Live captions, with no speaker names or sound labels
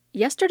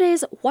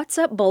Yesterday's What's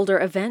Up Boulder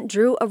event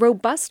drew a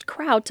robust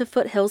crowd to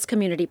Foothills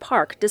Community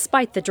Park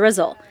despite the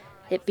drizzle.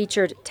 It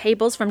featured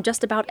tables from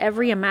just about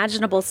every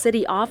imaginable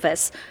city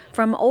office,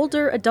 from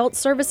older adult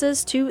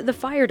services to the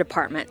fire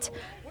department.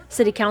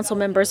 City council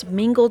members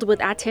mingled with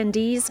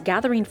attendees,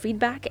 gathering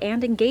feedback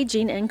and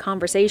engaging in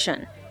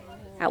conversation.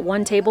 At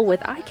one table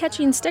with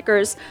eye-catching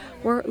stickers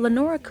were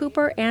Lenora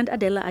Cooper and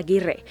Adela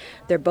Aguirre.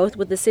 They're both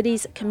with the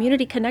city's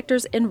Community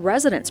Connectors in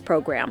Residence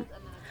program.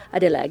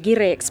 Adela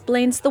Aguirre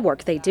explains the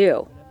work they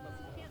do.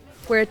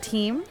 We're a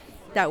team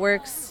that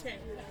works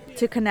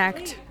to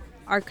connect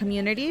our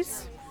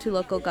communities to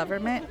local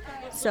government.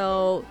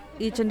 So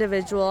each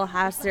individual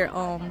has their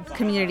own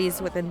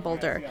communities within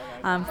Boulder.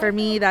 For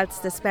me, that's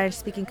the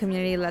Spanish-speaking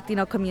community,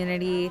 Latino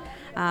community.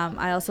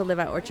 I also live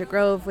at Orchard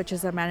Grove, which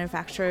is a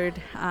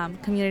manufactured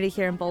community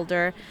here in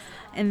Boulder.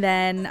 And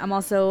then I'm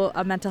also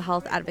a mental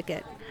health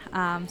advocate.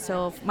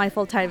 So my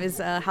full time is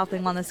a health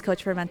and wellness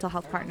coach for mental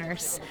health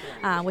partners,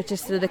 which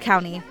is through the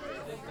county.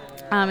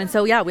 And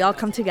so, we all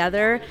come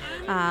together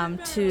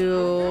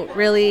to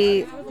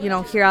really,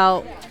 hear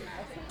out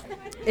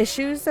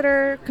issues that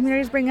our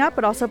communities bring up,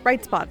 but also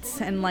bright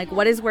spots and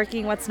what is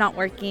working, what's not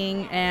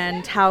working,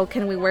 and how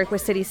can we work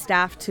with city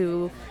staff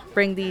to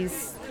bring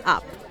these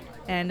up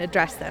and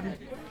address them.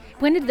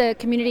 When did the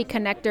Community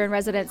Connector and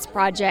Residence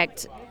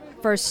project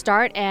first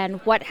start, and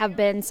what have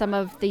been some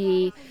of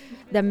the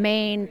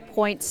main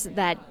points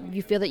that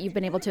you feel that you've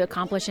been able to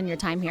accomplish in your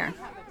time here?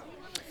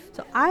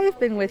 So I've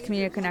been with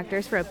Community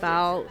Connectors for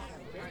about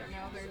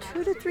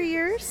 2 to 3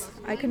 years.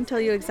 I couldn't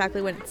tell you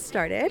exactly when it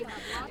started.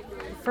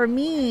 For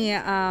me,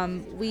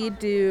 we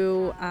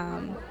do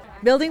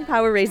Building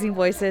Power Raising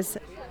Voices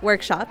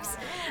workshops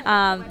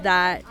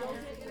that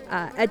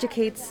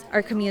educates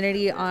our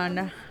community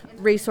on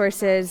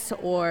resources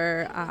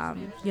or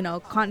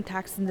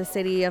contacts in the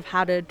city of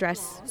how to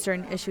address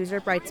certain issues or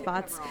bright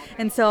spots.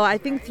 And so I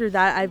think through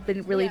that I've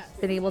been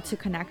able to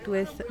connect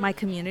with my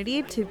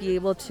community to be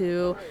able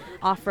to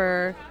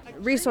offer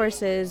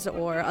resources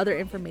or other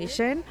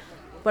information,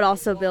 but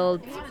also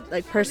build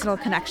personal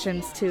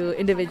connections to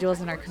individuals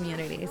in our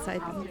community. So I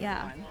think,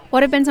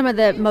 What have been some of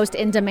the most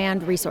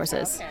in-demand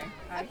resources?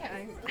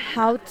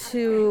 How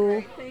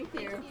to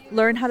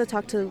learn how to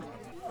talk to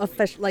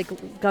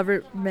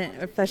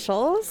government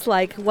officials,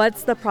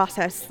 what's the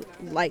process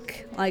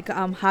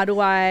how do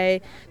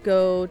I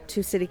go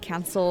to city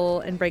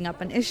council and bring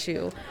up an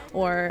issue,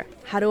 or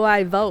how do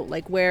I vote,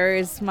 where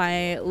is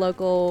my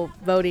local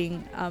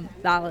voting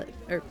ballot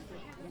or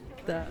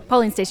the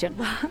polling station?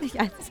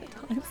 Yes,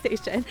 polling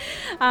station.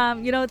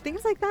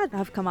 Things like that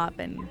have come up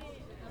and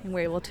we're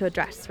able to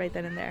address right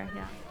then and there.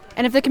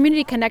 And if the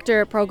Community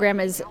Connector program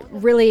is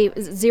really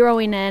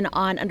zeroing in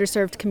on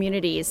underserved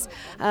communities,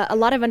 a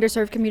lot of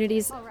underserved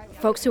communities,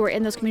 folks who are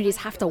in those communities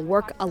have to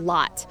work a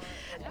lot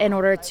in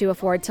order to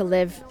afford to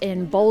live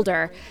in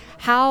Boulder.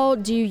 How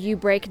do you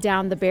break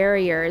down the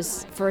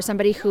barriers for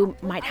somebody who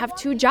might have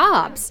 2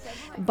 jobs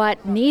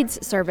but needs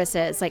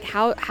services?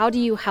 How do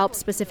you help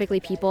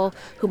specifically people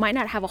who might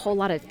not have a whole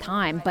lot of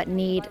time but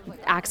need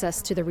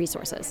access to the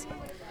resources?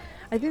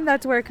 I think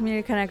that's where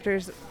Community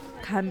Connectors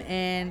come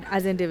in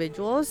as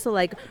individuals. So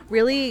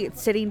really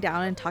sitting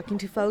down and talking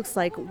to folks,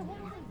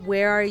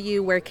 where are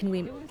you,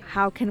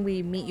 how can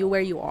we meet you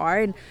where you are,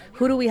 and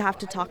who do we have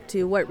to talk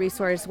to, what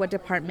resource, what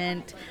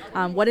department,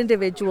 what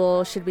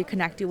individual should we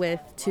connect you with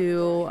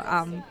to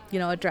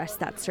address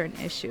that certain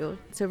issue.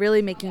 So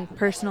really making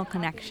personal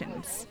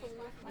connections.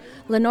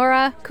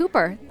 Lenora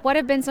Cooper, what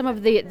have been some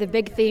of the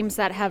big themes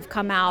that have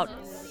come out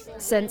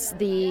since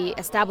the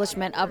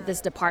establishment of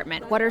this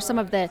department? What are some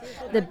of the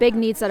big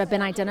needs that have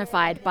been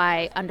identified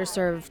by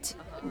underserved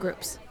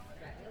groups?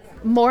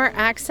 More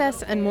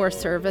access and more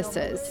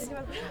services.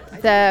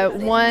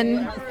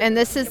 And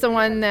this is the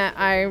one that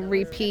I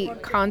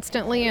repeat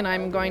constantly, and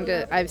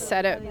I've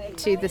said it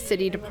to the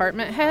city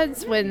department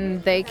heads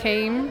when they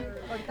came,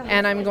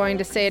 and I'm going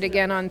to say it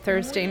again on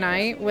Thursday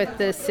night with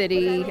the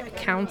city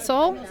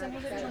council.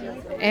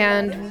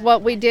 And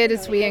what we did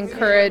is we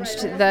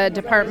encouraged the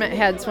department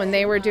heads when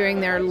they were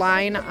doing their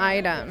line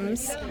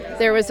items.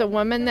 There was a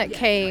woman that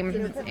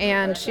came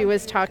and she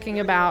was talking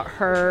about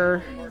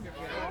her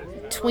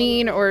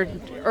tween or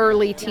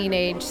early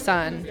teenage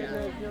son.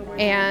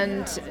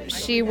 And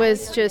she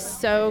was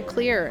just so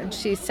clear. And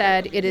she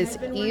said, it is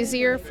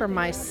easier for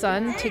my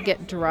son to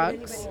get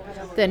drugs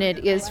than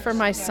it is for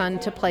my son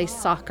to play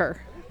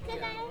soccer.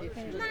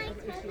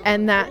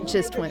 And that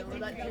just went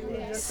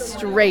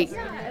straight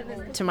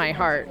to my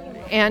heart,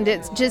 and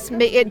it just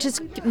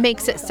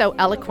makes it so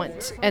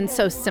eloquent and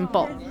so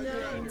simple.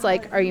 It's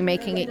are you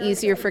making it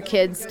easier for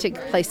kids to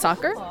play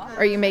soccer? Or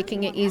are you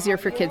making it easier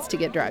for kids to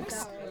get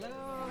drugs?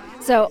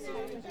 So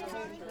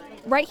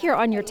right here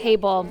on your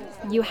table,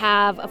 you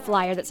have a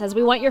flyer that says,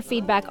 we want your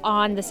feedback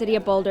on the City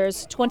of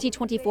Boulder's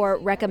 2024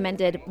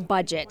 recommended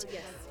budget.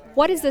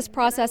 What is this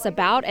process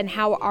about, and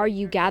how are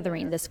you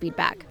gathering this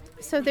feedback?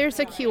 So there's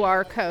a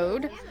QR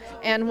code,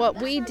 and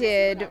what we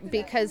did,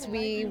 because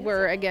we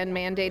were, again,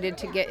 mandated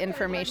to get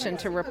information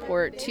to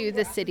report to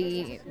the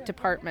city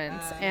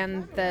departments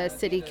and the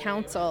city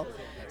council,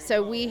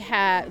 So we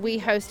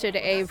hosted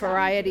a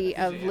variety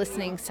of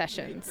listening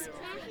sessions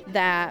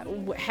that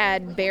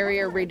had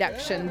barrier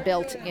reduction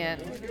built in.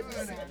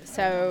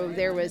 So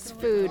there was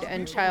food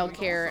and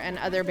childcare and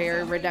other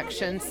barrier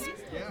reductions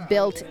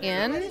built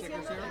in.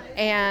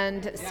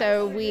 And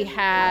so we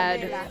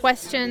had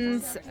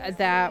questions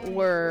that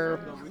were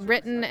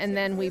written, and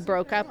then we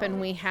broke up and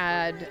we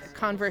had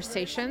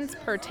conversations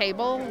per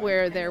table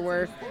where there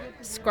were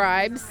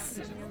scribes,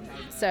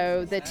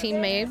 so the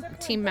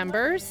team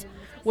members,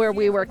 where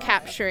we were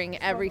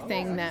capturing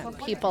everything that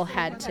people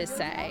had to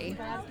say.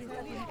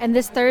 And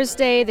this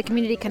Thursday, the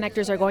community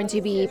connectors are going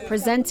to be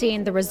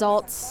presenting the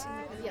results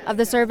of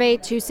the survey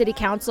to City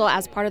Council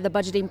as part of the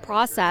budgeting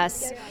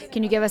process.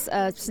 Can you give us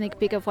a sneak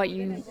peek of what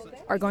you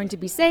are going to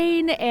be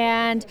saying,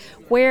 and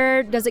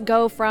where does it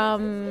go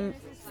from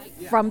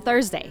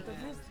Thursday?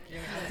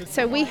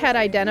 So we had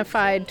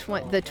identified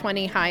the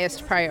 20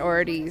 highest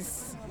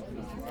priorities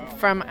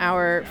from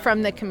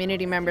the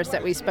community members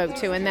that we spoke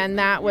to, and then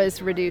that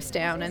was reduced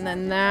down, and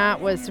then that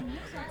was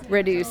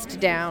reduced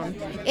down.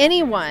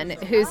 Anyone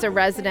who's a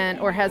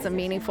resident or has a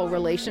meaningful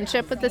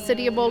relationship with the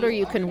City of Boulder,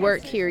 you can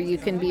work here, you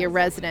can be a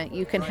resident,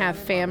 you can have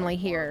family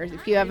here.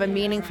 If you have a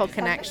meaningful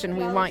connection,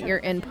 we want your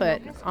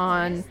input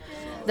on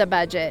the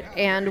budget.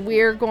 And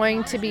we're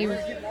going to be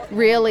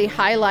really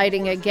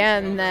highlighting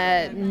again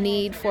the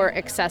need for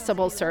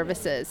accessible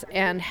services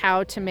and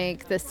how to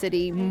make the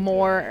city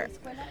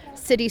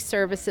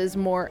services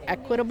more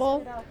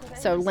equitable.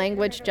 So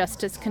language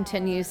justice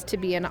continues to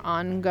be an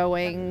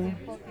ongoing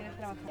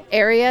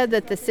area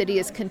that the city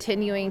is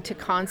continuing to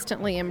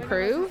constantly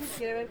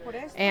improve.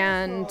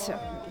 And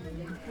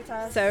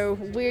so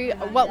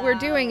what we're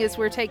doing is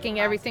we're taking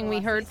everything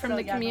we heard from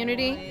the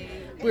community,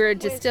 we're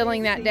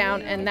distilling that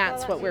down, and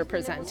that's what we're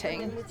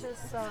presenting.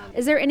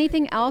 Is there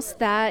anything else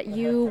that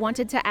you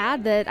wanted to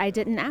add that I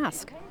didn't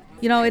ask?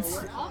 You know,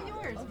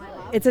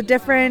 it's a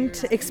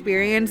different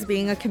experience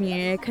being a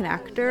community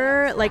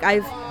connector. Like, I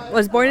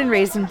was born and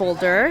raised in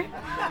Boulder,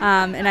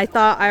 and I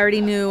thought I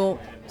already knew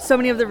so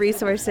many of the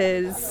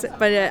resources,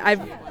 but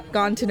I've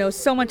gotten to know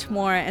so much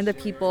more, and the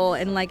people,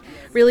 and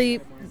really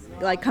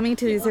coming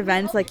to these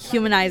events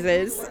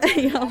humanizes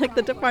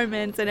the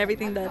departments and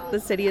everything that the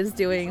city is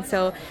doing.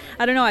 So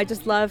I don't know, I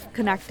just love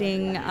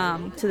connecting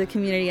to the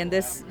community, and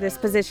this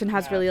position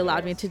has really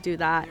allowed me to do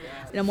that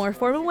in a more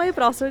formal way,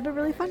 but also in a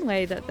really fun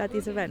way at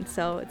these events.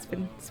 So it's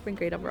been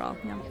great overall.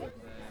 Yeah.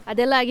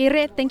 Adela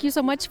Aguirre, thank you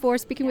so much for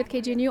speaking with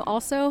KGNU.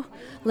 Also,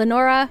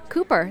 Lenora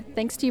Cooper,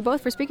 thanks to you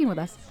both for speaking with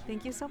us.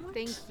 Thank you so much.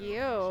 Thank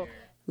you.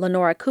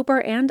 Lenora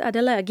Cooper and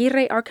Adela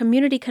Aguirre are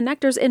community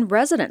connectors in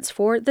residence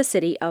for the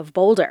City of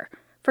Boulder.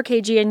 For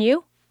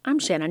KGNU, I'm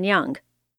Shannon Young.